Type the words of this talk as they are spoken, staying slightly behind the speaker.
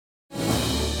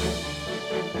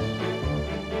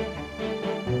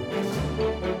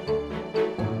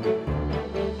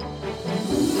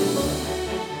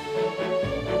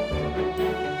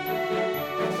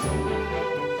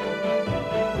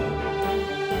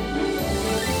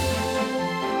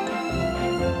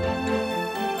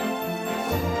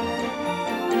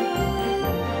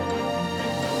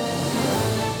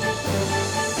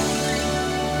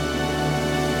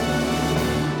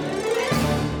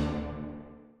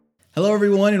Hello,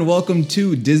 everyone, and welcome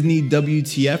to Disney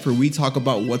WTF, where we talk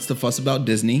about what's the fuss about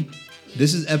Disney.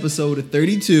 This is episode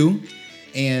 32,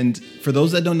 and for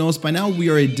those that don't know us by now, we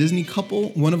are a Disney couple.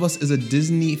 One of us is a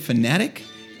Disney fanatic,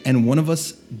 and one of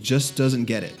us just doesn't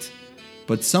get it.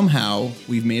 But somehow,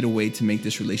 we've made a way to make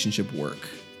this relationship work.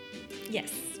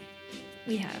 Yes,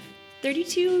 we have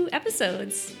 32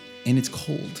 episodes. And it's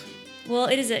cold. Well,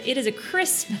 it is a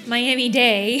crisp Miami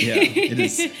day. Yeah, it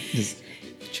is. It's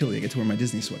chilly. I get to wear my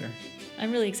Disney sweater.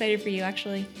 I'm really excited for you,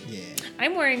 actually. Yeah.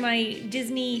 I'm wearing my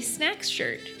Disney snacks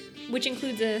shirt, which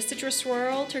includes a citrus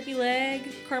swirl, turkey leg,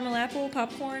 caramel apple,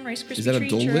 popcorn, Rice Krispie Is that a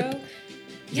treat, Dole churro. Whip?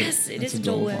 Yes, it is That's a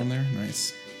Dole Whip. on there?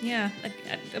 Nice. Yeah,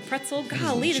 a pretzel.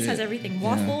 Golly, this has everything.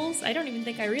 Waffles. Yeah. I don't even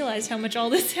think I realized how much all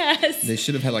this has. They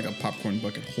should have had like a popcorn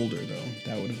bucket holder, though.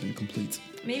 That would have been complete.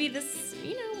 Maybe this,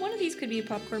 one of these could be a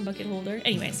popcorn bucket holder.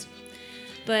 Anyways,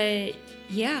 but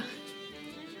yeah.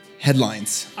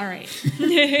 Headlines. All right.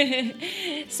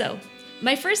 So,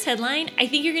 my first headline, I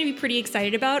think you're going to be pretty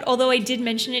excited about, although I did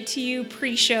mention it to you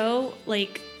pre-show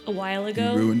like a while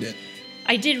ago. You ruined it.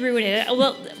 I did ruin it.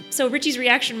 Well, so Richie's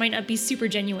reaction might not be super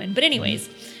genuine. But anyways,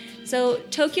 so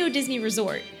Tokyo Disney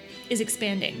Resort is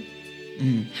expanding.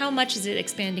 How much is it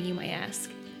expanding, you might ask?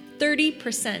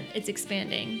 30% it's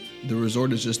expanding. The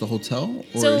resort is just the hotel?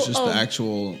 Or is just the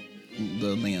actual,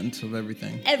 the land of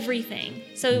everything? Everything.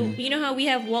 So you know how we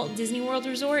have Walt Disney World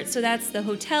Resort? So that's the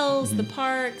hotels, the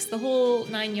parks, the whole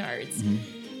 9 yards.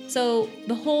 So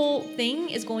the whole thing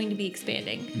is going to be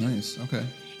expanding. Nice, okay.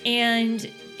 And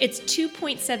it's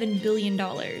 $2.7 billion.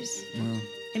 Wow.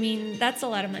 I mean, that's a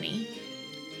lot of money.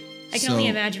 I can only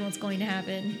imagine what's going to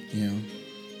happen. Yeah.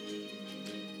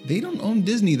 They don't own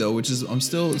Disney, though, which is,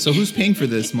 so who's paying for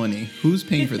this money? Who's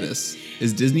paying for this?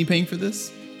 Is Disney paying for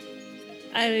this?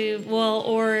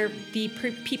 Or the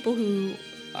people who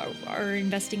are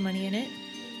investing money in it.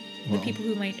 Well, the people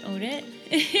who might own it.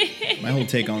 My whole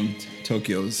take on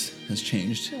Tokyo's has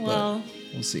changed, but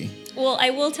we'll see. Well, I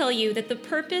will tell you that the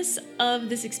purpose of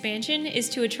this expansion is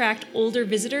to attract older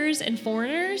visitors and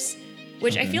foreigners,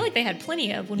 which I feel like they had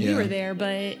plenty of when we were there,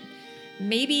 but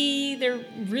maybe they're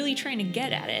really trying to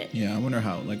get at it. Yeah, I wonder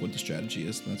what the strategy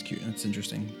is. That's cute. That's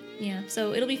interesting. Yeah,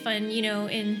 so it'll be fun,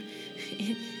 in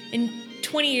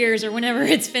 20 years or whenever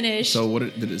it's finished. So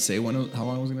did it say how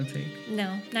long it was going to take?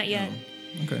 No, not yet.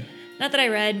 Oh, okay. Not that I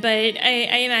read, but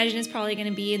I imagine it's probably going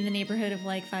to be in the neighborhood of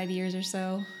like 5 years or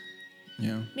so.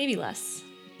 Yeah. Maybe less.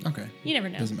 Okay. You never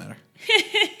know. Doesn't matter.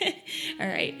 All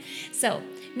right. So,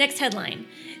 next headline.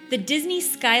 The Disney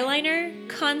Skyliner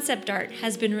concept art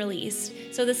has been released.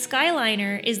 So the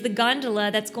Skyliner is the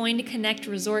gondola that's going to connect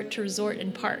resort to resort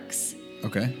and parks.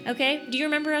 Okay. Okay. Do you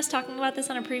remember us talking about this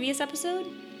on a previous episode?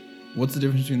 What's the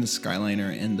difference between the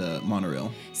Skyliner and the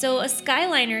monorail? So a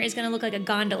Skyliner is going to look like a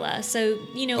gondola. So,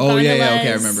 gondolas. Oh, yeah. Okay,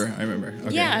 I remember.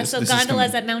 Okay. Yeah, so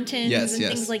gondolas at mountains and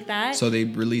things like that. So they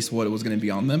released what was going to be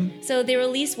on them? So they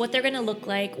released what they're going to look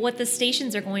like, what the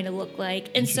stations are going to look like.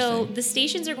 And so the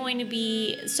stations are going to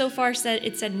be, so far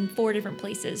it's said in 4 different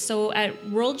places. So at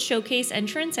World Showcase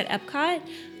entrance at Epcot,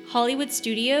 Hollywood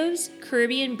Studios,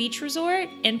 Caribbean Beach Resort,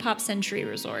 and Pop Century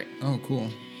Resort. Oh, cool.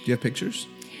 Do you have pictures?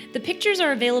 The pictures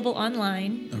are available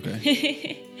online.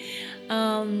 Okay.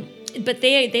 But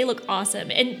they look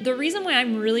awesome. And the reason why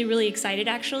I'm really, really excited,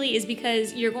 actually, is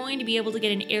because you're going to be able to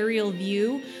get an aerial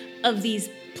view of these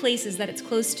places that it's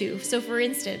close to. So, for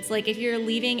instance, like if you're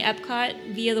leaving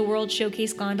Epcot via the World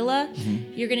Showcase gondola,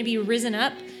 you're going to be risen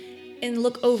up and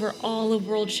look over all of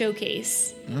World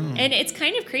Showcase. Oh. And it's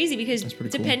kind of crazy because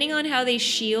depending on how they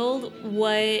shield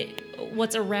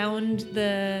what's around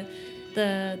the what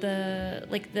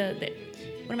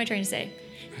am I trying to say?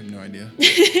 I have no idea.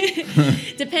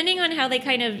 Depending on how they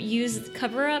kind of use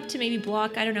cover up to maybe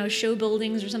block, I don't know, show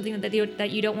buildings or something that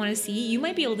you don't want to see, you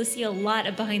might be able to see a lot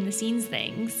of behind the scenes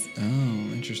things.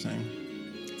 Oh, interesting.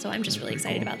 So I'm just really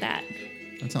excited about that.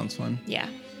 That sounds fun. Yeah,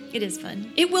 it is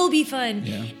fun. It will be fun.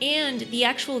 Yeah. And the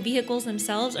actual vehicles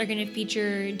themselves are going to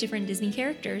feature different Disney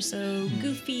characters. So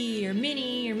Goofy or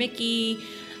Minnie or Mickey.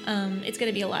 It's going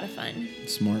to be a lot of fun.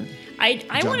 Smart.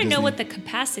 I want to know what the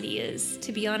capacity is,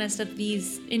 to be honest, of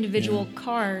these individual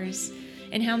cars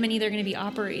and how many they're going to be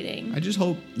operating. I just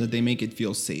hope that they make it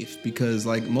feel safe because,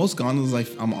 most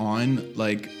gondolas I'm on,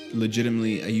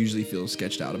 legitimately, I usually feel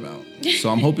sketched out about.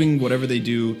 So I'm hoping whatever they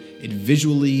do, it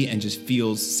visually and just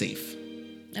feels safe.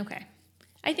 Okay.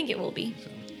 I think it will be.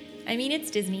 So. I mean, it's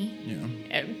Disney.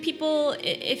 Yeah. People,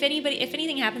 if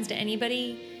anything happens to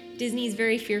anybody, Disney's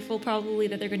very fearful probably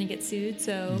that they're going to get sued.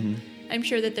 So I'm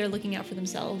sure that they're looking out for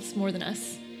themselves more than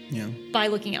us. Yeah. By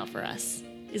looking out for us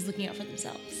is looking out for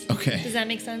themselves. Okay. Does that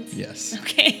make sense? Yes.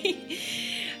 Okay.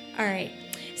 All right.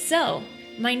 So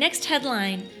My next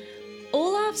headline,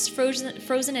 Olaf's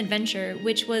Frozen Adventure,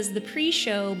 which was the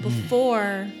pre-show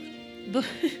before...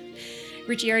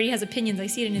 Richie already has opinions. I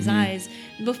see it in his eyes.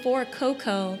 Before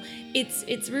Coco,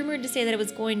 it's rumored to say that it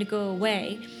was going to go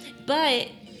away. But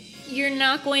you're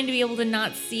not going to be able to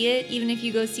not see it, even if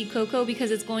you go see Coco,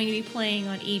 because it's going to be playing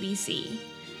on ABC.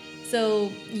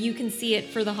 So you can see it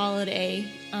for the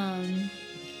holiday. And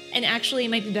actually, it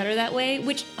might be better that way,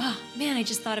 which, oh, man, I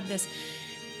just thought of this.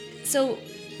 So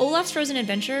Olaf's Frozen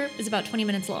Adventure is about 20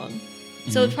 minutes long.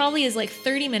 So it probably is like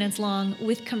 30 minutes long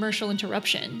with commercial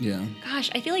interruption. Yeah. Gosh,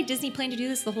 I feel like Disney planned to do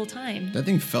this the whole time. That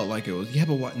thing felt like it was. Yeah,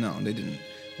 but why? No, they didn't.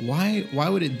 Why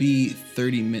would it be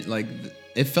 30 minutes? Like,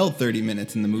 it felt 30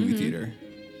 minutes in the movie theater.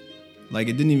 Like,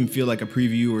 it didn't even feel like a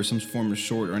preview or some form of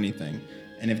short or anything.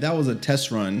 And if that was a test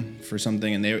run for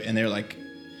something, and they're like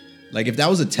if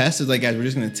that was a test, it's like, guys, we're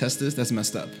just gonna test this. That's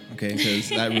messed up, okay? Because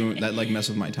that like messed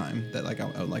with my time. That like I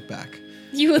would like back.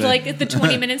 You would like the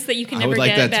 20 minutes that you can never get back.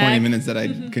 I would like that 20 minutes that I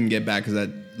couldn't get back because that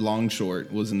long short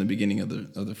was in the beginning of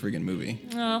the friggin' movie.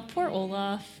 Oh, poor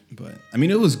Olaf. But I mean,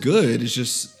 it was good. It's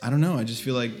just, I don't know. I just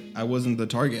feel like I wasn't the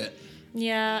target.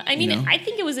 Yeah, I mean, I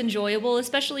think it was enjoyable,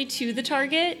 especially to the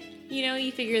target. You know,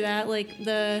 you figure that like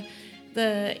the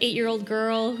 8-year-old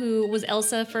girl who was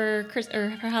Elsa for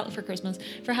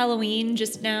Halloween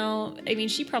just now. I mean,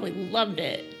 she probably loved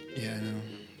it. Yeah, I know,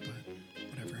 but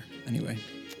whatever. Anyway.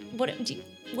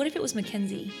 What if it was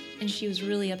Mackenzie and she was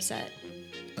really upset?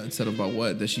 Upset about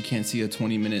what? That she can't see a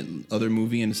 20-minute other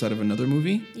movie instead of another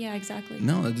movie? Yeah, exactly.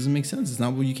 No, that doesn't make sense. It's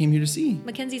not what you came here to see.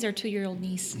 Mackenzie's our 2-year-old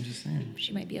niece. I'm just saying.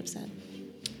 She might be upset.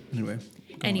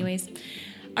 Anyways.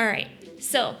 All right.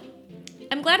 So,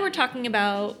 I'm glad we're talking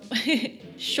about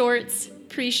shorts,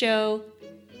 pre-show,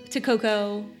 to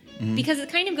Coco, because it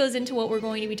kind of goes into what we're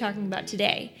going to be talking about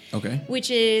today. Okay. Which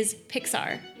is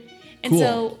Pixar. And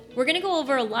so we're going to go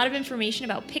over a lot of information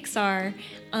about Pixar,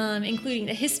 including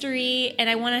the history, and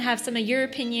I want to have some of your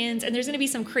opinions, and there's going to be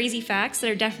some crazy facts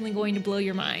that are definitely going to blow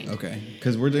your mind. Okay,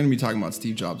 because we're going to be talking about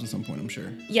Steve Jobs at some point, I'm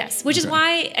sure. Yes, which is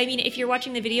why, I mean, if you're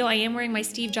watching the video, I am wearing my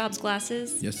Steve Jobs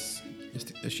glasses. Yes,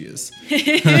 she is.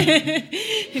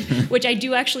 Which I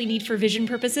do actually need for vision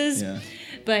purposes. Yeah.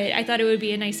 But I thought it would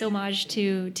be a nice homage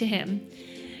to him.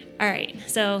 All right,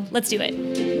 so let's do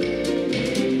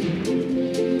it.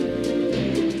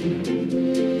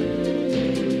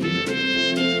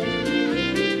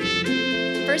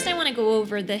 First, I want to go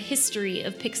over the history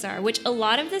of Pixar, which a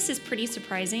lot of this is pretty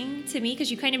surprising to me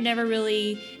because you kind of never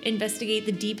really investigate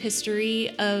the deep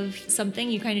history of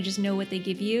something. You kind of just know what they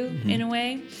give you in a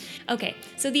way. Okay,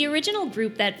 so the original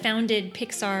group that founded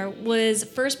Pixar was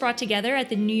first brought together at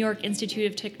the New York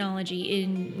Institute of Technology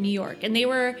in New York. And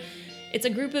it's a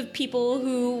group of people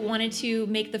who wanted to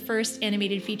make the first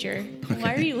animated feature. Okay.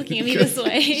 Why are you looking at me this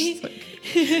way?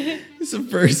 It's the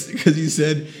first, because you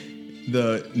said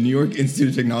the New York Institute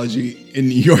of Technology in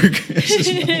New York.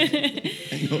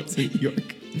 I know it's in New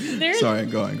York. Sorry,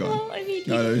 go on. Well, I mean,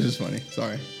 no, it was just funny.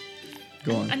 Sorry.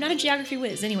 Go on. I'm not a geography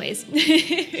whiz, anyways.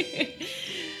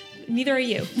 Neither are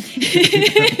you.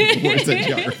 Worse at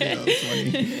geography. That was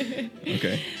funny.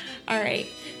 Okay. All right.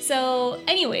 So,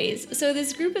 anyways,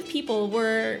 this group of people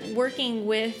were working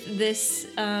with this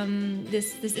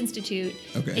institute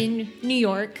in New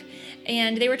York,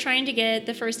 and they were trying to get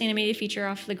the first animated feature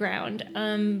off the ground.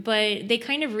 But they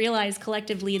kind of realized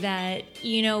collectively that,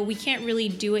 we can't really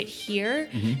do it here,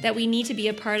 that we need to be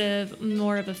a part of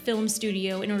more of a film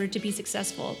studio in order to be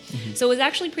successful. So it was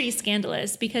actually pretty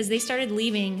scandalous because they started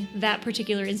leaving that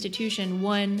particular institution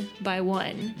one by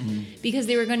one because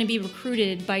they were going to be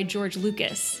recruited by George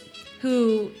Lucas,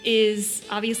 who is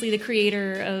obviously the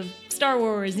creator of Star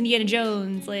Wars, Indiana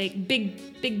Jones, like big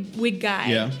wig guy.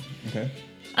 Yeah, okay.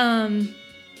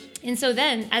 And so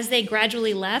then, as they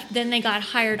gradually left, then they got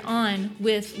hired on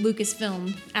with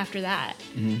Lucasfilm after that.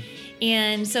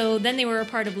 And so then they were a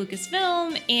part of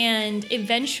Lucasfilm, and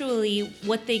eventually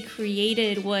what they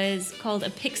created was called a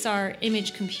Pixar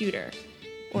image computer,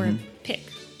 or a PIC.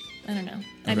 I don't know.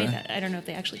 I made that. I don't know if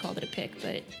they actually called it a PIC,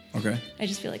 but I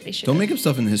just feel like they should. Don't make up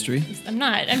stuff in the history. I'm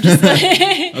not. I'm just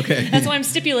like, okay. That's why I'm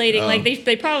stipulating. Like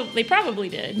they probably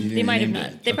did. They might have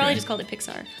not. They probably just called it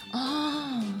Pixar.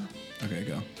 Oh. Okay,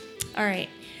 go. All right.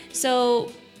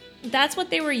 So that's what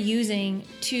they were using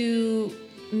to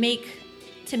make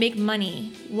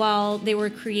money while they were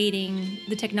creating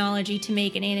the technology to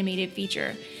make an animated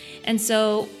feature. And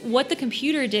so what the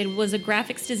computer did was a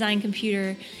graphics design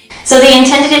computer. So they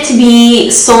intended it to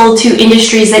be sold to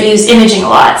industries that use imaging a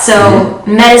lot. So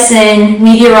medicine,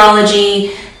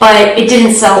 meteorology, but it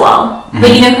didn't sell well.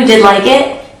 But you know who did like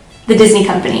it? The Disney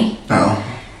company. Oh,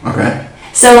 okay.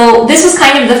 So this was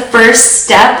kind of the first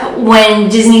step when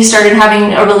Disney started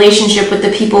having a relationship with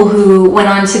the people who went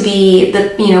on to be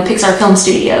the Pixar film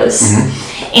studios.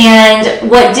 And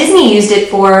what Disney used it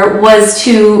for was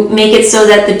to make it so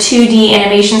that the 2D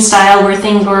animation style where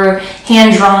things were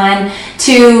hand-drawn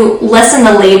to lessen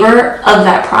the labor of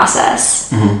that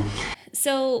process.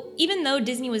 So even though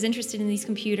Disney was interested in these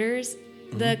computers,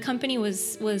 the company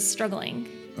was struggling.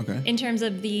 Okay. In terms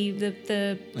of the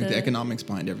economics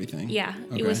behind everything. Yeah,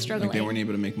 okay. It was struggling. Like they weren't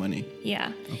able to make money.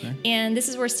 Yeah. Okay. And this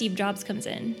is where Steve Jobs comes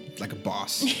in. Like a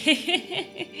boss.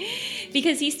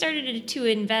 Because he started to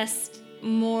invest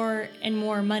more and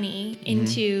more money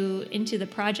into the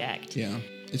project. Yeah.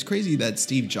 It's crazy that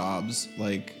Steve Jobs,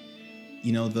 like,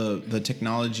 the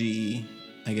technology,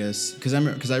 I guess,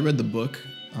 because I read the book,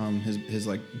 his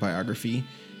like biography.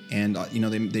 And,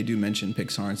 they do mention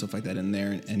Pixar and stuff like that in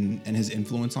there and his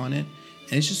influence on it.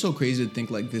 And it's just so crazy to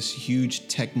think, like, this huge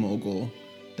tech mogul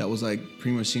that was, like,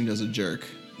 pretty much seemed as a jerk,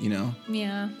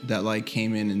 Yeah. that, like,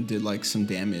 came in and did, like, some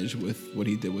damage with what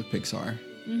he did with Pixar,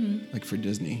 like, for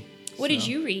Disney. What did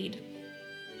you read?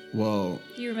 Well...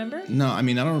 Do you remember? No, I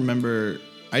mean, I don't remember.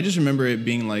 I just remember it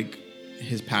being, like,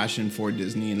 his passion for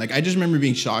Disney. And, like, I just remember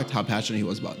being shocked how passionate he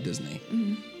was about Disney.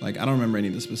 Like, I don't remember any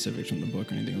of the specifics from the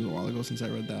book or anything. It was a while ago since I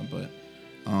read that. But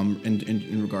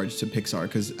in regards to Pixar,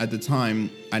 because at the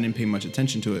time, I didn't pay much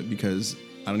attention to it because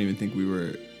I don't even think we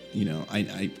were,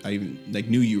 I even, like,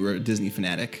 knew you were a Disney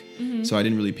fanatic. So I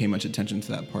didn't really pay much attention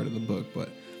to that part of the book. But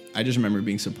I just remember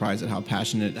being surprised at how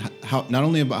passionate, not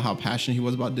only about how passionate he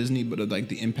was about Disney, but like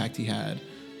the impact he had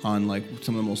on, like,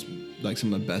 some of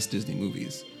the best Disney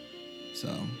movies. So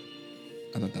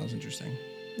I thought that was interesting.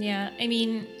 Yeah, I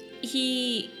mean,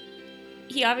 he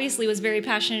obviously was very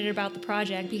passionate about the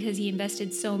project because he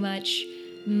invested so much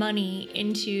money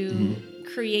into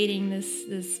creating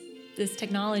this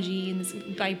technology and this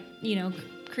by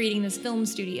creating this film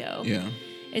studio. Yeah.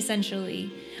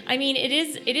 Essentially, I mean,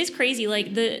 it is crazy.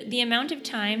 Like the amount of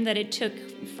time that it took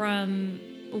from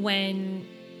when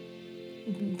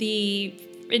the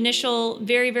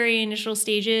very initial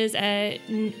stages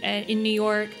in New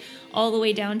York all the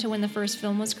way down to when the first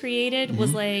film was created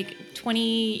was like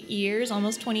 20 years,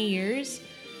 almost 20 years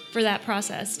for that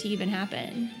process to even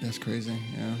happen. That's crazy.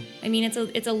 Yeah. I mean,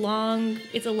 it's a long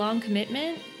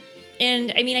commitment.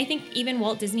 And I mean, I think even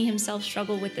Walt Disney himself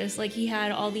struggled with this. Like, he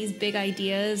had all these big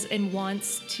ideas and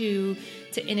wants to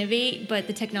innovate, but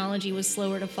the technology was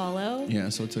slower to follow. Yeah,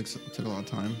 so it took a lot of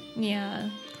time. Yeah.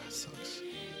 God, sucks.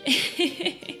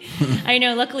 I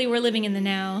know. Luckily, we're living in the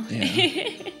now. Yeah.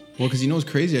 Well, because what's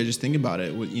crazy? I just think about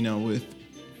it. With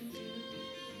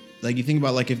like, you think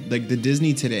about, like, if, like, the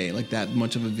Disney today, like, that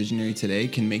much of a visionary today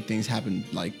can make things happen,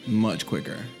 like, much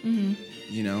quicker.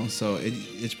 So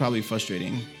it's probably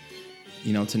frustrating.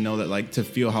 To know that, like, to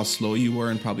feel how slow you were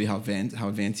and probably how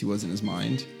advanced he was in his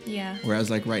mind. Yeah. Whereas,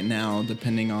 like, right now,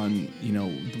 depending on,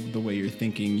 the way you're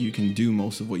thinking, you can do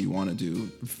most of what you want to do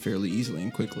fairly easily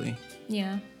and quickly.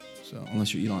 Yeah. So,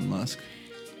 unless you're Elon Musk.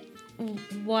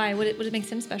 Why? What makes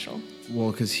him special?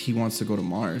 Well, because he wants to go to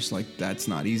Mars. Like, that's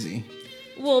not easy.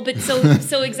 Well, but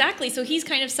so exactly. So he's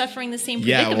kind of suffering the same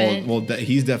predicament. Yeah, well,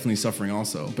 he's definitely suffering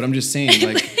also. But I'm just saying,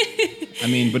 like... I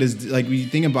mean, but it's like, when you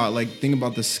think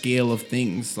about the scale of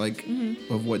things, like,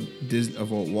 of what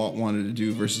Walt wanted to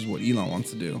do versus what Elon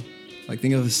wants to do. Like,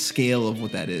 think of the scale of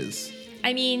what that is.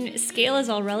 I mean, scale is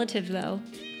all relative, though.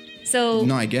 So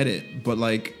no, I get it, but,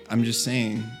 like, I'm just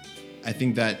saying, I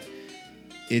think that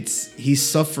he's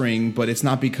suffering, but it's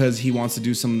not because he wants to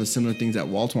do some of the similar things that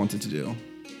Walt wanted to do.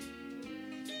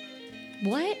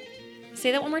 What?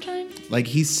 Say that one more time. Like,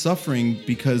 he's suffering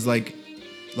because, like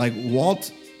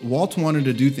Walt wanted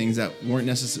to do things that weren't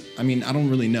necessary. I mean, I don't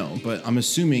really know, but I'm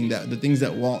assuming that the things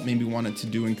that Walt maybe wanted to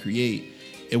do and create,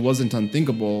 it wasn't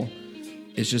unthinkable.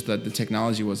 It's just that the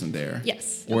technology wasn't there.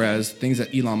 Yes. Whereas things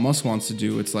that Elon Musk wants to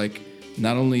do, it's like,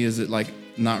 not only is it, like,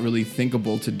 not really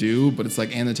thinkable to do, but it's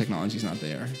like, and the technology's not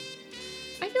there.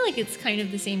 I feel like it's kind of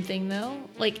the same thing, though.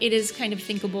 Like, it is kind of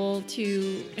thinkable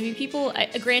to, I mean,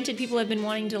 granted, people have been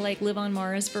wanting to, like, live on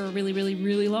Mars for a really, really,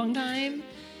 really long time.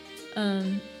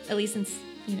 At least since...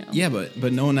 Yeah,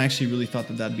 but no one actually really thought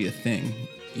that that'd be a thing,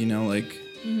 like,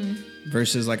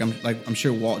 versus, like, I'm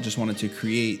sure Walt just wanted to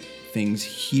create things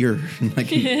here,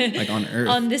 like on Earth,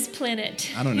 on this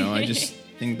planet. I don't know. I just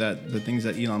think that the things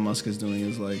that Elon Musk is doing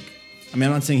is, like, I mean,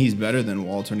 I'm not saying he's better than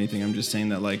Walt or anything. I'm just saying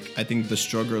that, like, I think the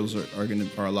struggles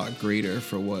are a lot greater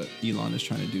for what Elon is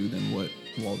trying to do than what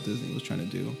Walt Disney was trying to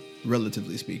do,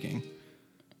 relatively speaking.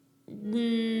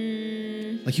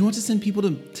 Like, he wants to send people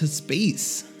to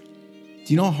space.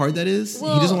 Do you know how hard that is?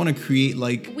 Well, he doesn't want to create,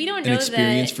 like, an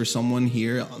experience for someone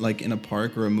here, like in a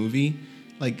park or a movie.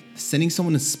 like sending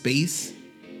someone to space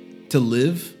to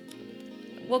live.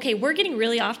 Okay, we're getting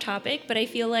really off topic, but I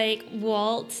feel like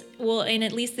Walt, and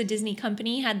at least the Disney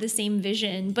company had the same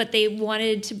vision, but they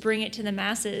wanted to bring it to the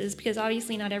masses because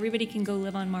obviously not everybody can go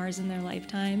live on Mars in their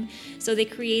lifetime. So they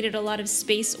created a lot of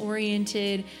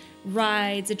space-oriented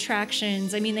rides,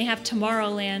 attractions. I mean, they have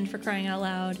Tomorrowland, for crying out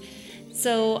loud.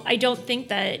 So I don't think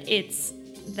that it's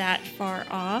that far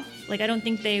off. Like, I don't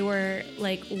think they were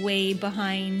like way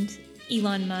behind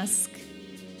Elon Musk.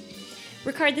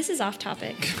 Ricard, this is off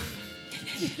topic.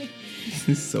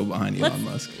 He's so behind Elon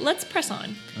Musk. Let's press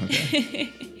on.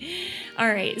 Okay. All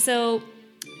right. So,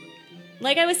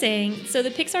 like I was saying, so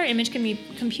the Pixar image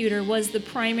computer was the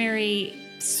primary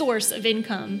source of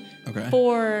income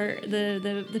for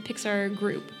the Pixar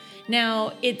group.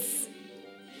 Now,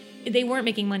 they weren't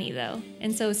making money, though.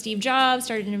 And so Steve Jobs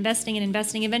started investing.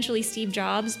 Eventually, Steve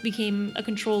Jobs became a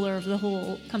controller of the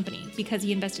whole company because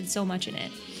he invested so much in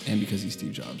it. And because he's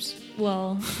Steve Jobs.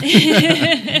 Well,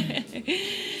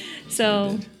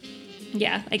 so,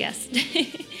 yeah, I guess.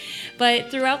 But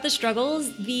throughout the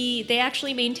struggles, they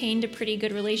actually maintained a pretty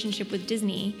good relationship with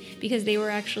Disney because they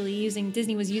were actually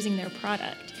Disney was using their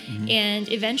product. Mm-hmm.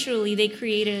 And eventually they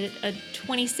created a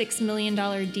 $26 million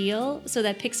deal so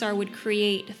that Pixar would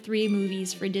create 3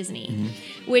 movies for Disney,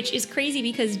 mm-hmm. which is crazy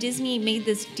because Disney made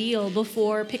this deal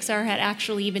before Pixar had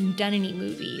actually even done any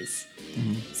movies.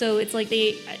 Mm-hmm. So it's like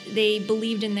they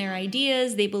believed in their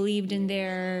ideas, they believed in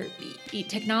their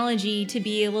technology to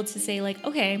be able to say like,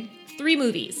 okay, 3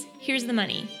 movies, here's the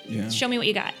money, show me what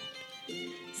you got.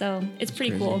 So it's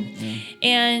pretty cool. Yeah.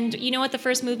 And you know what the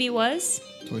first movie was?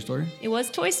 Toy Story? It was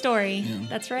Toy Story. Yeah.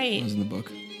 That's right. It was in the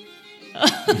book.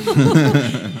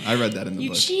 I read that in the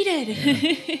book. You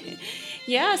cheated.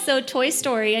 Yeah, so Toy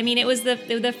Story, I mean, it was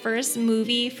the first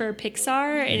movie for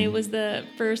Pixar, and it was the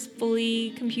first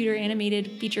fully computer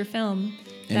animated feature film.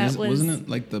 And wasn't it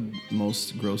like the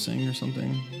most grossing or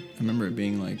something? I remember it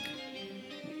being like,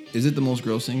 is it the most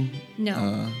grossing?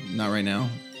 No. Not right now.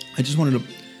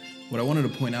 What I wanted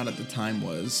to point out at the time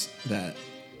was that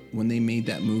when they made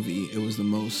that movie, it was the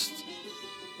most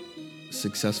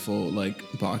successful like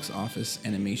box office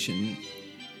animation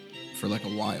for like a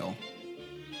while,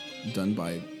 done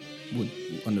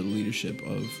under the leadership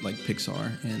of like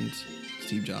Pixar and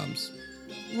Steve Jobs.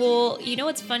 Well, you know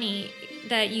what's funny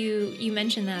that you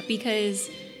mentioned that because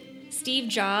Steve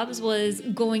Jobs was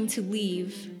going to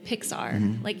leave Pixar,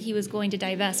 mm-hmm. like he was going to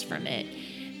divest from it,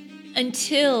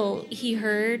 until he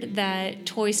heard that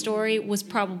Toy Story was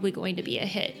probably going to be a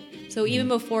hit. So even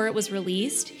before it was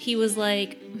released, he was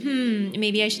like,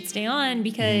 maybe I should stay on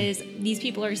because these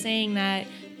people are saying that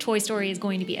Toy Story is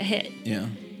going to be a hit. Yeah.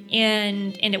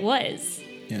 And it was.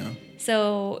 Yeah.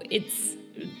 So it's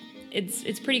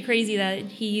pretty crazy that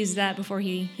he used that before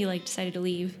he like decided to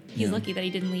leave. He's lucky that he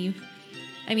didn't leave.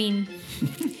 I mean,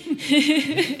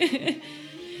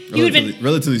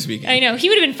 relatively speaking. I know he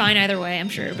would have been fine either way, I'm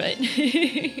sure, but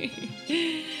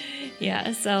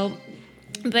yeah. So,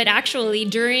 but actually,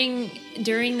 during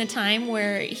the time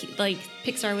where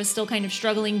Pixar was still kind of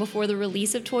struggling before the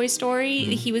release of Toy Story,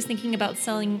 he was thinking about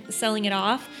selling it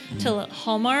off to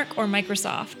Hallmark or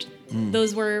Microsoft.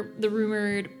 Those were the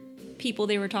rumored people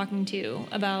they were talking to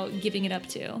about giving it up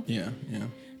to. Yeah, yeah.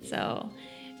 So,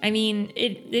 I mean,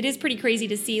 it is pretty crazy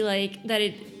to see like that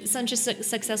it's such a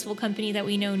successful company that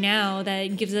we know now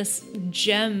that gives us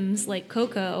gems like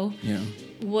Coco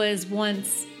was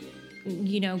once,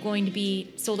 going to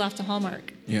be sold off to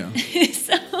Hallmark. Yeah.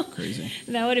 So crazy.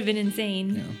 That would have been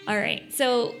insane. Yeah. All right.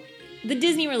 So the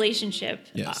Disney relationship,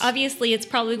 obviously it's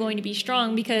probably going to be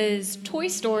strong because Toy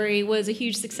Story was a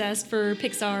huge success for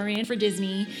Pixar and for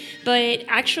Disney. But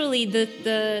actually the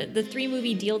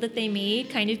 3-movie deal that they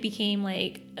made kind of became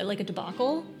like a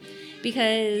debacle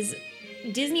because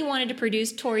Disney wanted to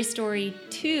produce Toy Story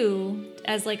 2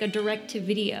 as like a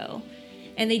direct-to-video.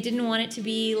 And they didn't want it to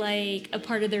be like a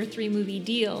part of their 3-movie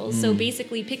deal. So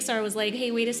basically Pixar was like, hey,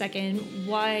 wait a second,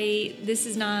 why this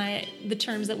is not the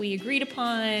terms that we agreed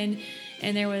upon?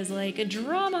 And there was like a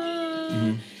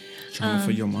drama. Drama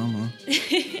for your mama.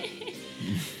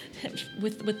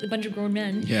 with a bunch of grown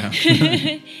men. Yeah.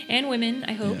 And women,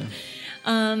 I hope.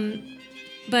 Yeah.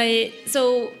 But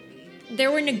so there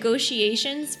were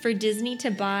negotiations for Disney to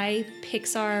buy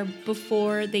Pixar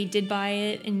before they did buy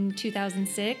it in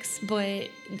 2006, but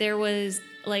there was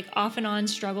like off and on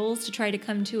struggles to try to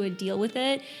come to a deal with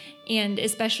it, and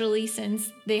especially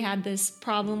since they had this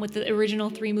problem with the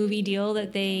original 3-movie deal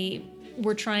that they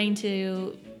were trying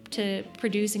to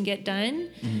produce and get done.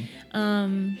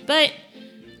 But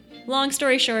long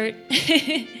story short,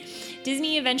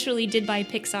 Disney eventually did buy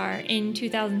Pixar in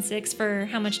 2006 for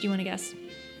how much do you want to guess?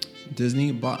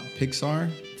 Disney bought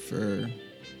Pixar for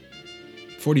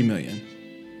 $40 million.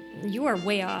 You are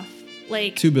way off.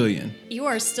 Like $2 billion. You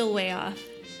are still way off.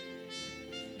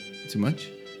 Too much?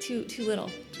 Too little.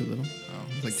 Too little? Oh,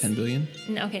 it's like $10 billion?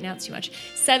 No, okay, now it's too much.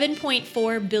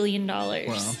 $7.4 billion. Wow,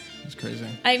 that's crazy.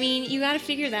 I mean, you got to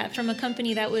figure that from a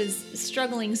company that was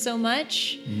struggling so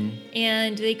much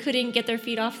and they couldn't get their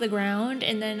feet off the ground,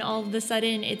 and then all of a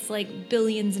sudden it's like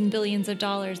billions and billions of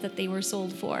dollars that they were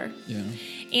sold for. Yeah.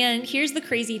 And here's the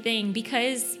crazy thing.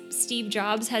 Because Steve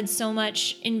Jobs had so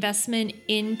much investment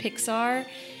in Pixar,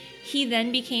 he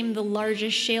then became the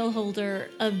largest shareholder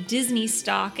of Disney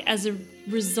stock as a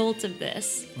result of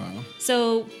this. Wow.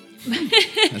 So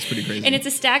that's pretty crazy. And it's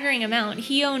a staggering amount.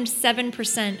 He owned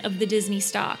 7% of the Disney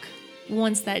stock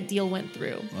once that deal went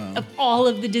through. Wow. Of all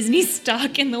of the Disney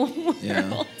stock in the world.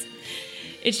 Yeah.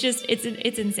 It's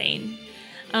insane.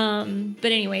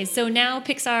 But anyways, so now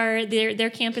Pixar, their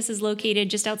campus is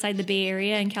located just outside the Bay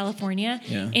Area in California.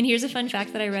 Yeah. And here's a fun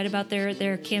fact that I read about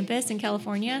their campus in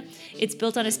California. It's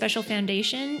built on a special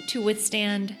foundation to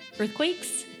withstand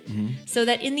earthquakes, so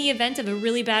that in the event of a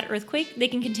really bad earthquake, they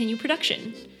can continue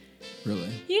production. Really?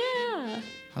 Yeah.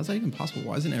 How's that even possible?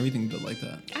 Why isn't everything built like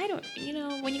that? I don't,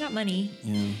 when you got money,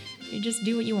 you just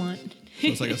do what you want. So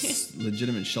it's like a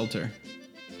legitimate shelter.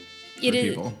 It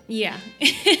is, people. Yeah.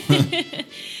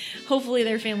 Hopefully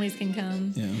their families can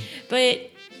come. Yeah. But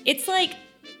it's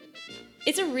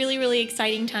a really, really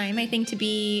exciting time, I think, to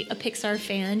be a Pixar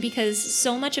fan, because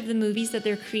so much of the movies that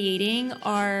they're creating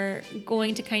are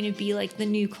going to kind of be like the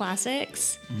new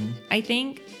classics, I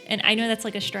think. And I know that's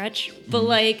like a stretch, but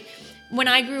like when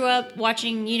I grew up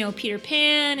watching, Peter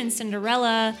Pan and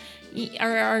Cinderella,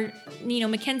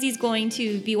 Mackenzie's going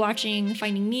to be watching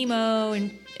Finding Nemo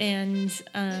and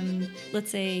let's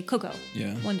say Coco.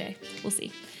 Yeah. One day. We'll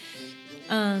see.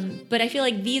 But I feel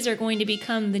like these are going to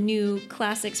become the new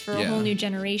classics for a whole new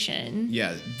generation.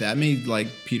 Yeah, that made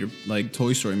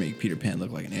Toy Story make Peter Pan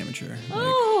look like an amateur.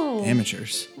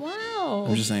 Amateurs. Wow.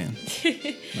 I'm just saying.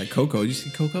 Like Coco. Did you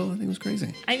see Coco? I think it was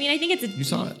crazy. I mean, I think You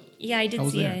saw it. Yeah, I did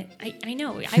see it. I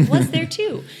know. I was there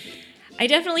too. I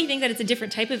definitely think that it's a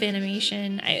different type of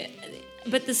animation.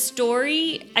 But the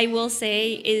story, I will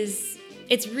say,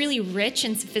 it's really rich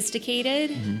and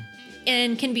sophisticated.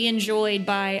 And can be enjoyed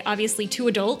by, obviously, two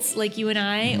adults like you and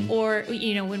I, or,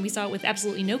 when we saw it with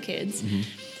absolutely no kids.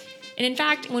 And in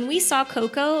fact, when we saw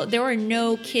Coco, there were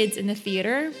no kids in the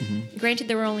theater. Granted,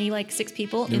 there were only like 6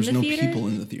 people in the theater. There was no people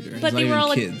in the theater. But they were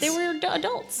all kids. They were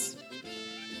adults.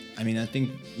 I mean, I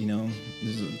think,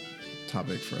 this is a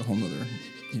topic for a whole nother,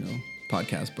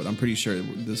 podcast, but I'm pretty sure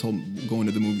this whole going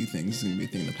to the movie thing is going to be a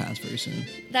thing in the past very soon.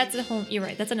 You're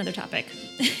right. That's another topic.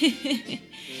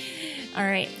 All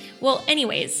right. Well,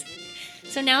 anyways,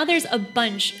 so now there's a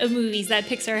bunch of movies that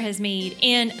Pixar has made,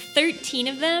 and 13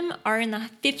 of them are in the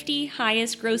 50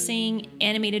 highest grossing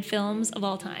animated films of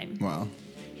all time. Wow.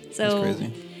 So that's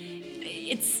crazy.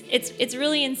 It's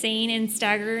really insane and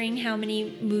staggering how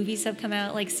many movies have come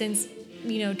out since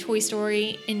Toy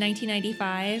Story in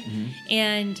 1995,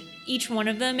 and each one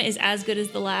of them is as good as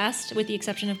the last, with the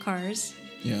exception of Cars.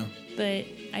 Yeah. But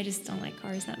I just don't like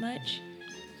Cars that much.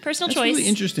 Personal choice. That's really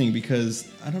interesting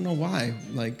because I don't know why.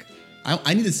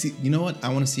 I need to see. You know what? I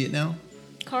want to see it now.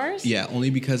 Cars? Yeah,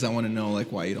 only because I want to know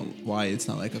why it's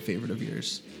not like a favorite of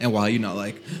yours, and why you're not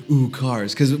like, ooh,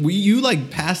 Cars, because you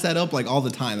pass that up all the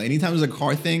time. Anytime there's a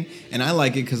car thing, and I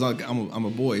like it because I'm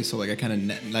a boy, so I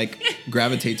kind of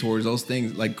gravitate towards those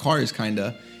things, like Cars kind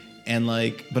of, and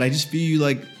but I just feel you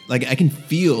I can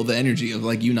feel the energy of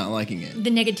you not liking it. The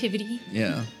negativity.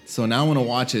 Yeah. So now I want to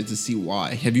watch it to see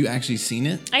why. Have you actually seen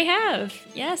it? I have.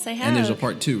 Yes, I have. And there's a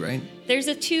part 2, right? There's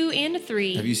a 2 and a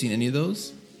 3. Have you seen any of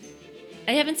those?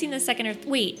 I haven't seen the second or...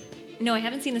 Wait. No, I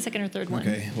haven't seen the second or third one.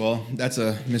 Okay. Well, that's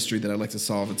a mystery that I'd like to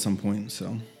solve at some point,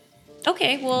 so...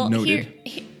 Okay, well, noted.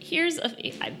 Here's...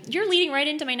 You're leading right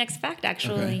into my next fact,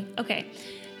 actually. Okay.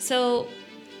 So...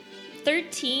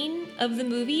 13 of the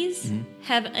movies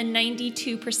have a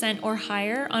 92% or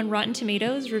higher on Rotten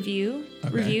Tomatoes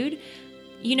reviewed.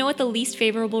 You know what the least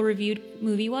favorable reviewed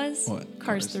movie was? What?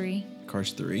 Cars 3.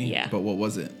 Cars 3? Yeah. But what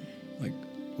was it?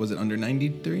 Was it under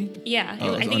 93? Yeah.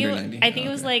 Oh, I think it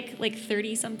was like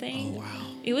 30 something. Oh, wow.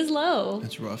 It was low.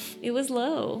 That's rough. It was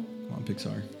low. Come on,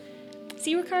 Pixar.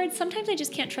 See, Ricard, sometimes I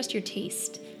just can't trust your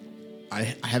taste.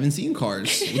 I haven't seen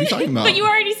Cars. What are you talking about? But you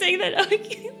already saying that.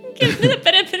 Give me the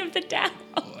benefit of the doubt.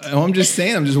 I'm just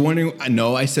saying. I'm just wondering.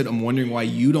 No, I said I'm wondering why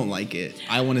you don't like it.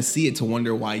 I want to see it to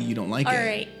wonder why you don't like it. All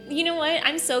right. You know what?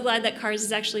 I'm so glad that Cars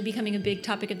is actually becoming a big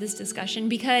topic of this discussion,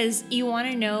 because you want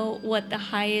to know what the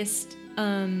highest,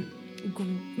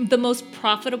 the most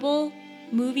profitable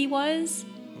movie was?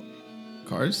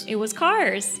 Cars? It was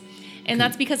Cars. And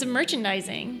that's because of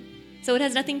merchandising. So it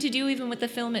has nothing to do even with the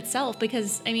film itself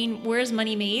because, I mean, where's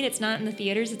money made? It's not in the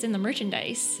theaters, it's in the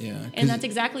merchandise. Yeah. And that's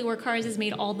exactly where Cars has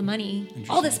made all the money.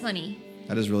 All this money.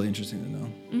 That is really interesting to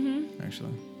know,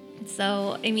 actually.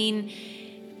 So, I mean,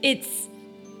 it's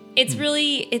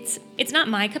really, it's not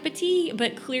my cup of tea,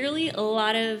 but clearly a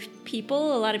lot of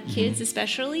people, a lot of kids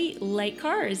especially, like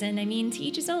Cars. And I mean, to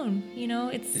each his own, you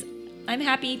know, I'm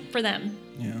happy for them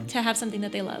to have something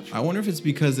that they love. I wonder if it's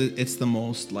because it's the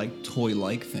most like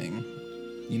toy-like thing,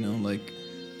 you know, like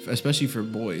especially for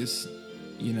boys,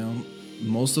 you know,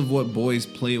 most of what boys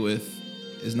play with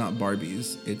is not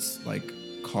Barbies. It's like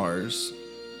cars,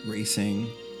 racing,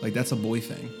 like that's a boy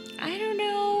thing. I don't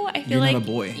know. I feel You're like not a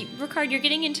boy. Ricard, you're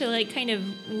getting into like kind of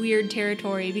weird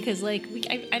territory because like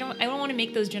I don't want to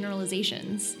make those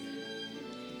generalizations.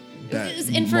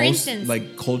 And for instance,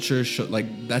 like culture,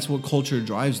 like that's what culture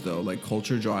drives though. Like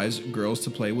culture drives girls to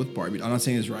play with Barbie. I'm not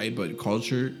saying it's right, but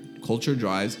culture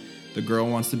drives the girl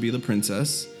wants to be the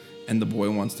princess and the boy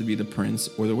wants to be the prince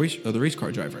or the race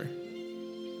car driver.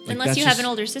 Like, unless you have an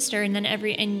older sister and then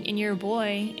and you're a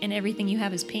boy and everything you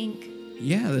have is pink.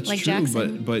 Yeah, that's like true.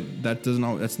 Jackson. But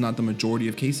that's not the majority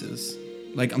of cases.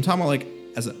 Like I'm talking about like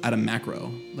at a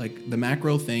macro. Like the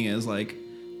macro thing is like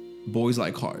boys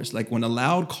like cars. Like when a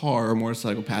loud car or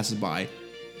motorcycle passes by,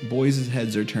 boys'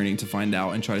 heads are turning to find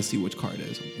out and try to see which car it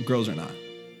is. Girls are not.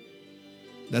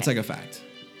 That's like a fact.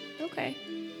 Okay.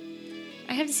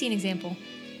 I have to see an example.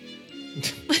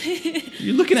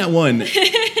 You're looking at one.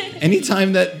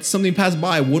 Anytime that something passes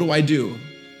by, what do?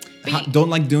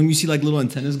 Don't you see like little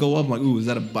antennas go up? I'm like, ooh, is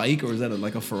that a bike or is that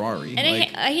like a Ferrari? And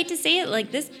like, I hate to say it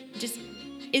like this, just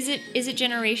is it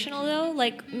generational though?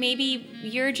 Like maybe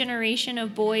your generation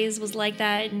of boys was like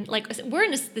that, and like we're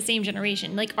in the same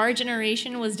generation. Like our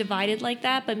generation was divided like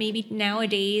that, but maybe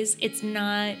nowadays it's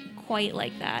not quite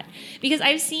like that because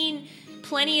I've seen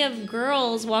plenty of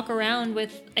girls walk around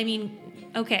with. I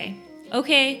mean, okay,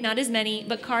 not as many,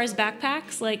 but cars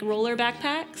backpacks, like roller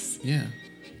backpacks. Yeah.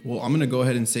 Well, I'm gonna go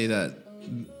ahead and say that,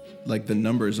 like the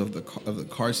numbers of the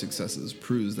car successes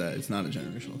proves that it's not a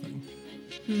generational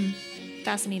thing.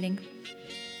 Fascinating.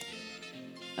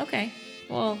 Okay.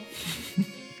 Well,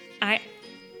 I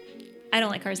don't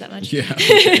like cars that much. Yeah.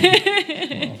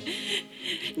 Okay. Well.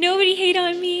 Nobody hate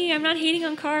on me. I'm not hating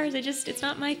on cars. It's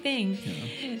not my thing.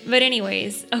 Yeah. But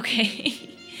anyways, okay.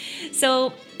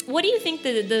 So, what do you think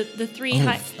the three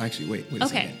high... Actually, wait a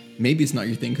second. Maybe it's not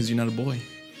your thing because you're not a boy.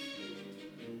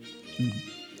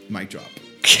 Mic drop.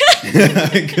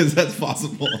 Because that's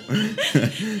possible.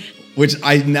 Which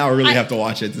I now really have to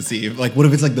watch it to see. Like, what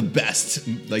if it's like the best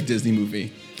like Disney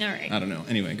movie? All right. I don't know.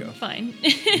 Anyway, go. Fine.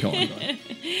 Go on.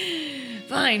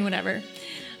 Fine, whatever.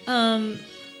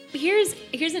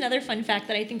 Here's another fun fact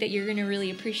that I think that you're going to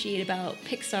really appreciate about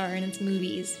Pixar and its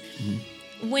movies.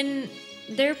 Mm-hmm. When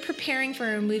they're preparing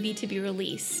for a movie to be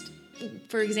released,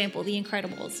 for example, The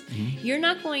Incredibles, you're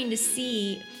not going to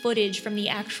see footage from the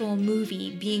actual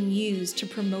movie being used to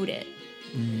promote it.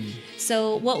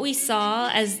 So what we saw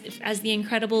as the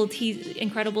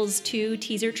Incredibles 2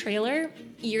 teaser trailer,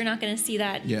 you're not going to see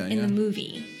that in the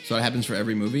movie. So it happens for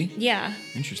every movie? Yeah.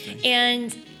 Interesting.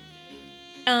 And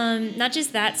not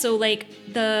just that, so like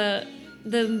the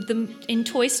in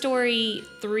Toy Story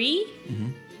 3,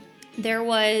 there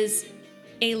was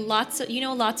a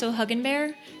Lotso Huggin'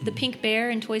 Bear, the pink bear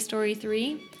in Toy Story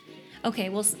 3. Okay,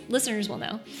 well, listeners will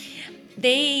know.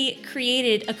 They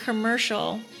created a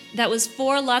commercial that was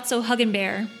for Lotso Huggin'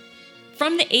 Bear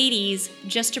from the 80s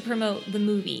just to promote the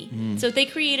movie. So they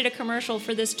created a commercial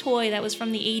for this toy that was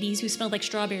from the 80s who smelled like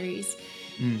strawberries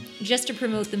just to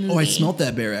promote the movie. Oh, I smelled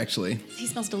that bear, actually. He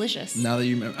smells delicious. Now that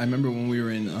I remember when we were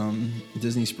in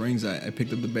Disney Springs, I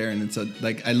picked up the bear and it said,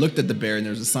 like, I looked at the bear and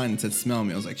there was a sign that said, smell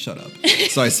me. I was like, shut up.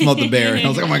 So I smelled the bear and I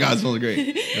was like, oh my God, it smells great.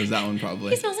 It was that one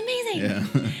probably. He smells amazing.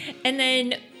 Yeah. And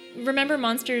then, remember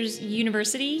Monsters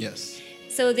University? Yes.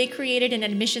 So they created an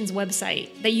admissions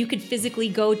website that you could physically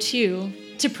go to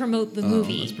promote the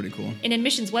movie. That's pretty cool. An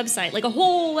admissions website, like a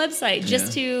whole website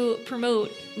just to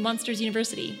promote Monsters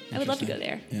University. I would love to go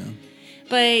there. Yeah.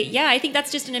 But yeah, I think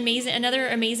that's just another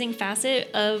amazing facet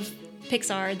of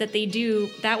Pixar that they do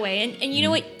that way. And you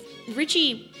know what?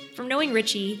 Richie, from knowing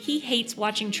Richie, he hates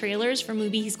watching trailers for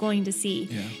movies he's going to see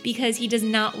because he does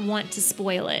not want to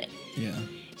spoil it. Yeah.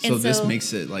 So this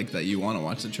makes it like that you want to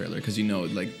watch the trailer because you know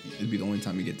like it'd be the only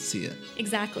time you get to see it.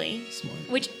 Exactly. Smart.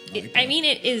 Which I mean,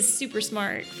 it is super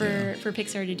smart for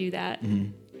Pixar to do that.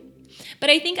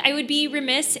 But I think I would be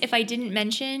remiss if I didn't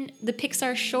mention the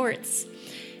Pixar shorts,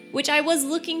 which I was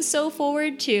looking so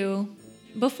forward to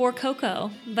before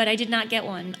Coco, but I did not get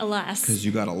one, alas. Because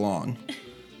you got along.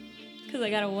 Because I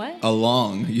got a what?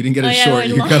 Along. You didn't get a yeah, short.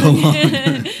 You got along.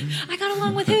 I got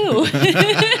along with who?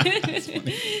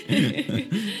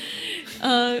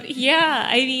 Yeah,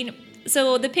 I mean,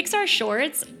 so the Pixar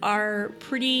shorts are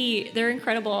they're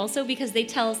incredible also because they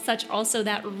tell also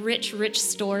that rich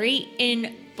story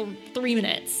in 3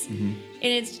 minutes. Mm-hmm.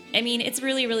 And it's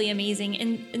really, really amazing.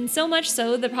 And so much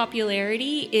so, the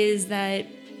popularity is that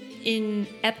in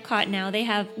Epcot now, they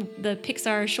have the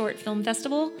Pixar Short Film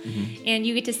Festival, mm-hmm. and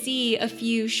you get to see a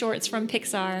few shorts from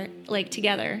Pixar like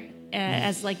together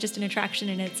as like just an attraction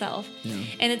in itself. Yeah.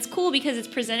 And it's cool because it's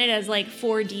presented as like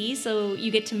 4D, so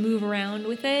you get to move around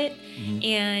with it, mm-hmm.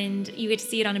 and you get to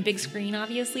see it on a big screen,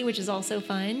 obviously, which is also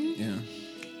fun. Yeah.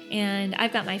 And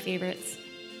I've got my favorites.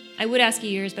 I would ask you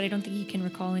yours, but I don't think you can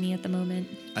recall any at the moment.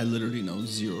 I literally know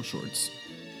 0 shorts.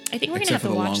 I think we're going to have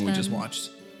to watch them. Except for the long we just watched.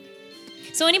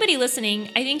 So anybody listening,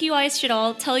 I think you guys should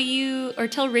all tell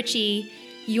Richie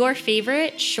your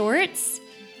favorite shorts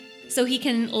so he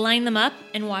can line them up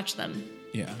and watch them.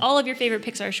 Yeah. All of your favorite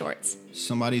Pixar shorts.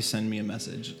 Somebody send me a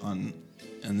message on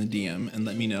the DM and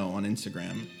let me know on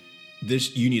Instagram.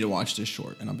 You need to watch this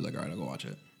short. And I'll be like, all right, I'll go watch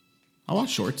it. I'll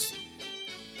watch shorts.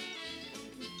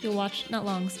 You'll watch, not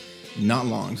longs. Not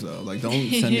longs, though. Like, don't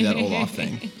send me that Olaf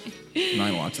thing. And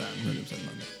I watch that. I'm really upset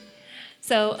about that.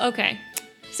 So, okay.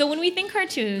 So when we think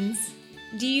cartoons,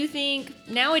 do you think,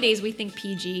 nowadays we think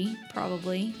PG,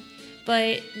 probably,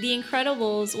 but The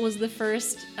Incredibles was the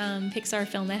first Pixar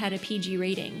film that had a PG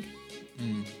rating.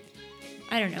 Mm.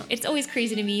 I don't know. It's always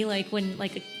crazy to me, like when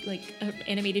an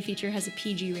animated feature has a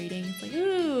PG rating. It's like,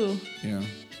 ooh. Yeah.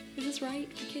 Is this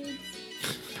right for kids?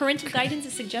 Parental guidance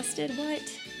is suggested. What?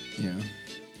 Yeah.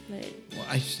 But, well,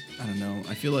 I don't know.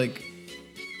 I feel like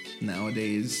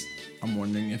nowadays I'm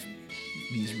wondering if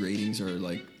these ratings are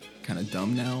like kind of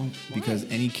dumb now. Why? Because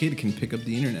any kid can pick up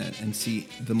the internet and see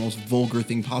the most vulgar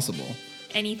thing possible.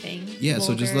 Anything. Yeah,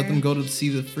 vulgar. So just let them go to see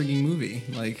the frigging movie.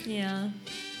 Like, yeah.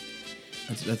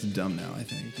 That's dumb now, I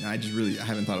think. And I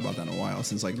haven't thought about that in a while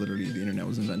since like literally the internet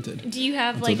was invented. Do you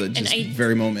have like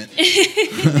very moment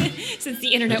since the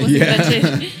internet was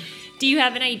invented? Do you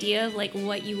have an idea of like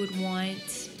what you would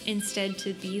want instead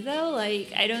to be though?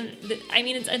 Like I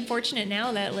mean it's unfortunate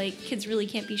now that like kids really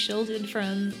can't be shielded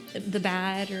from the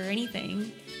bad or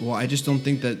anything. Well, I just don't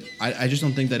think that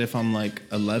if I'm like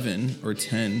 11 or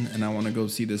 10 and I want to go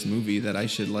see this movie that I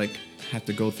should like have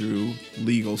to go through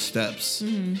legal steps.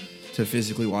 Mm-hmm. To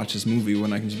physically watch this movie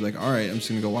when I can just be like, all right, I'm just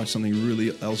going to go watch something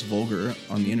really else vulgar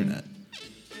on the internet.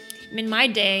 In my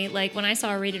day, like when I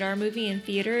saw a rated R movie in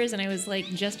theaters and I was like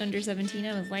just under 17,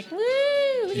 I was like, woo,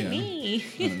 look at me.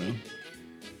 I don't know.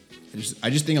 I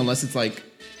just think unless it's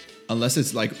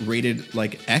like rated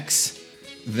like X,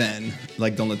 then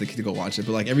like don't let the kid go watch it.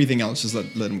 But like everything else, just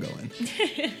let them go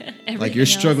in. Like you're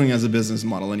struggling as a business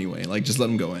model anyway. Like just let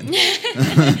them go in.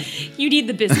 You need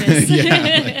the business.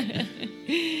 Yeah.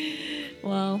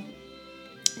 Well,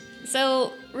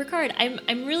 so Ricard,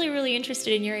 I'm really, really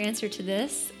interested in your answer to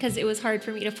this because it was hard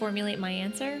for me to formulate my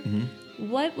answer. Mm-hmm.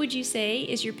 What would you say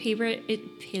is your favorite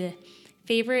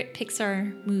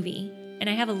Pixar movie? And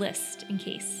I have a list in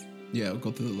case. Yeah, I'll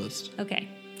go through the list. Okay.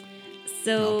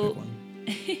 So, I'll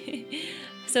pick one.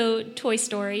 So Toy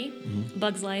Story, mm-hmm.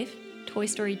 Bug's Life, Toy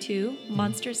Story 2, mm-hmm.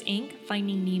 Monsters, Inc.,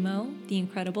 Finding Nemo, The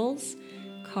Incredibles,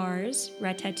 Cars,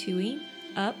 Ratatouille,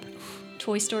 Up,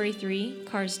 Toy Story 3,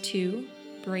 Cars 2,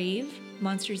 Brave,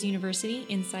 Monsters University,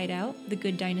 Inside Out, The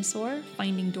Good Dinosaur,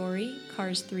 Finding Dory,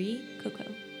 Cars 3, Coco.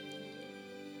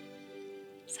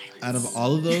 Silence. Out of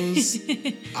all of those,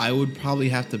 I would probably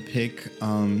have to pick,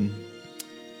 I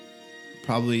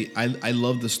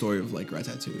love the story of like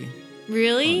Ratatouille.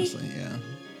 Really? Honestly, yeah.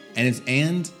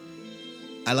 And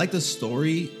I like the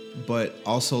story, but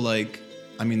also like,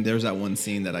 I mean, there's that one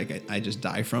scene that I just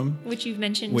die from. Which you've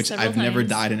mentioned which several I've times. never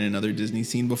died in another Disney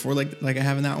scene before, like I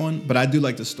have in that one. But I do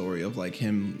like the story of like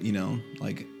him,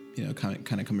 kind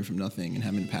of coming from nothing and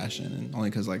having passion, and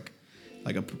only because like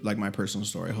my personal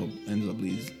story, I hope ends up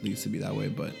leads to be that way.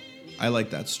 But I like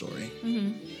that story.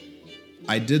 Mm-hmm.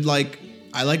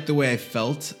 I like the way I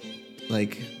felt,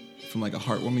 like from like a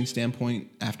heartwarming standpoint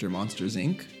after Monsters,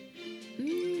 Inc.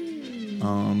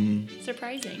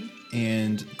 Surprising.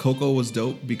 And Coco was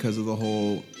dope because of the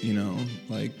whole,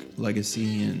 like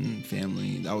legacy and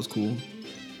family. That was cool.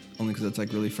 Only because that's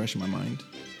like really fresh in my mind.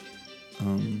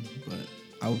 But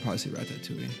I would probably say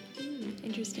Ratatouille.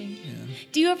 Interesting. Yeah.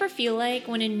 Do you ever feel like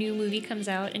when a new movie comes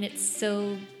out and it's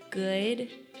so good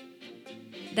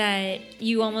that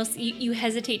you almost you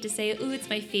hesitate to say, "Ooh, it's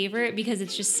my favorite," because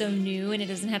it's just so new and it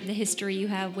doesn't have the history you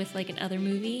have with like an other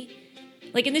movie?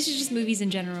 Like, and this is just movies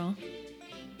in general.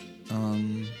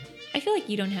 I feel like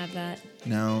you don't have that.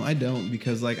 No, I don't,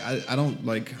 because like I don't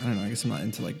know. I guess I'm not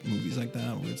into like movies like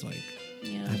that where it's like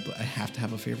I have to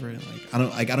have a favorite. Like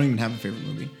I don't even have a favorite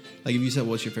movie. Like if you said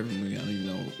what's your favorite movie, I don't even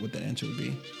know what that answer would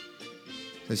be.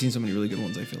 I've seen so many really good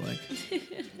ones. I feel like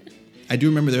I do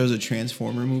remember there was a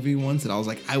Transformer movie once that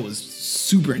I was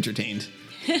super entertained.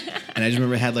 And I just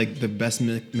remember it had like the best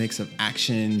mix of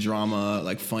action, drama,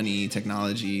 like funny,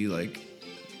 technology. Like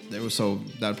that would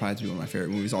probably be one of my favorite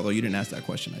movies. Although you didn't ask that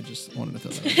question, I just wanted to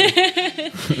throw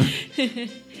that out there.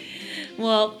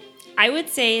 Well, I would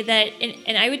say that,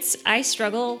 and I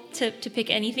struggle to pick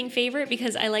anything favorite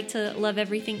because I like to love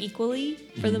everything equally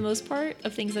for the most part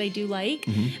of things that I do like.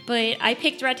 But I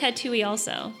picked Ratatouille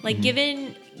also. Like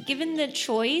given the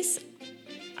choice,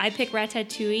 I pick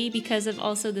Ratatouille because of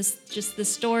also the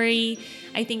story.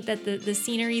 I think that the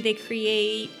scenery they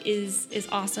create is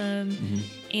awesome.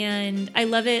 And I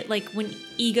love it, like when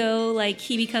Ego, like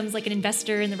he becomes like an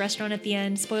investor in the restaurant at the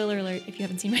end. Spoiler alert if you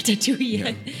haven't seen Ratatouille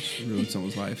yet. Yeah, ruined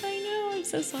someone's life. I know, I'm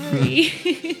so sorry.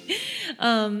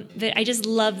 But I just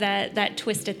love that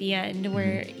twist at the end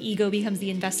where Ego becomes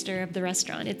the investor of the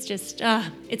restaurant. It's just,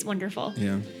 it's wonderful.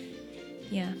 Yeah.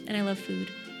 Yeah, and I love food.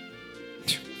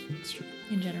 That's true.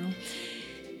 In general.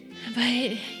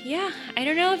 But yeah, I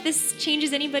don't know if this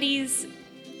changes anybody's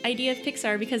idea of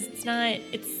Pixar because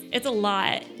it's a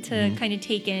lot to kind of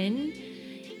take in.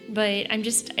 But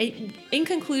in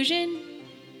conclusion,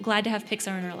 glad to have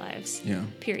Pixar in our lives. Yeah.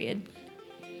 Period.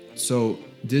 So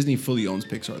Disney fully owns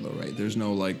Pixar though, right? There's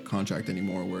no like contract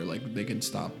anymore where like they can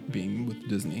stop being with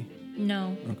Disney.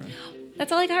 No. Okay.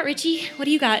 That's all I got, Richie. What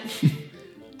do you got?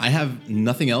 I have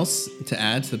nothing else to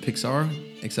add to Pixar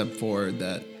except for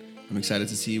that I'm excited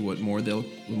to see what more they'll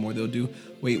do.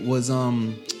 Wait, I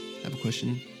have a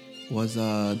question. Was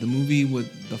the movie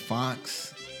with the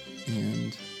fox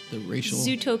and the racial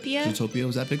Zootopia? Zootopia,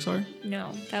 was that Pixar?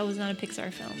 No, that was not a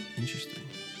Pixar film. Interesting.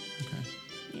 Okay.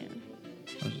 Yeah.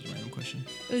 That was just a random question.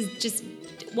 It was just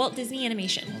Walt Disney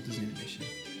Animation. Walt Disney Animation.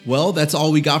 Well, that's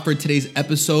all we got for today's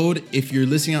episode. If you're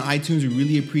listening on iTunes, we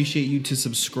really appreciate you to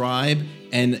subscribe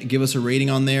and give us a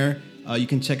rating on there. You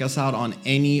can check us out on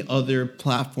any other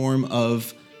platform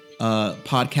of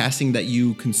podcasting that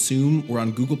you consume. We're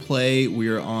on Google Play.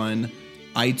 We're on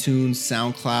iTunes,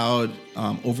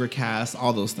 SoundCloud, Overcast,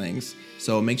 all those things.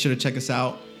 So make sure to check us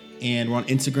out. And we're on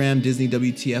Instagram,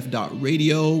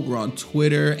 DisneyWTF.radio. We're on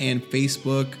Twitter and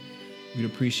Facebook. We'd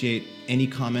appreciate any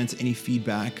comments, any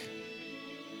feedback,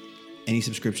 any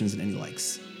subscriptions, and any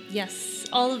likes. Yes,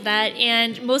 all of that.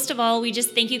 And most of all, we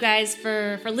just thank you guys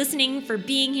for listening, for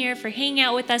being here, for hanging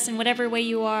out with us in whatever way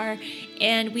you are.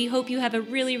 And we hope you have a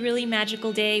really, really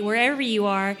magical day wherever you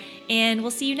are. And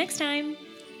we'll see you next time.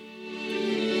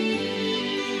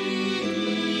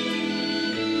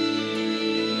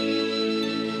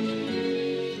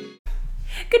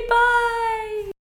 Goodbye.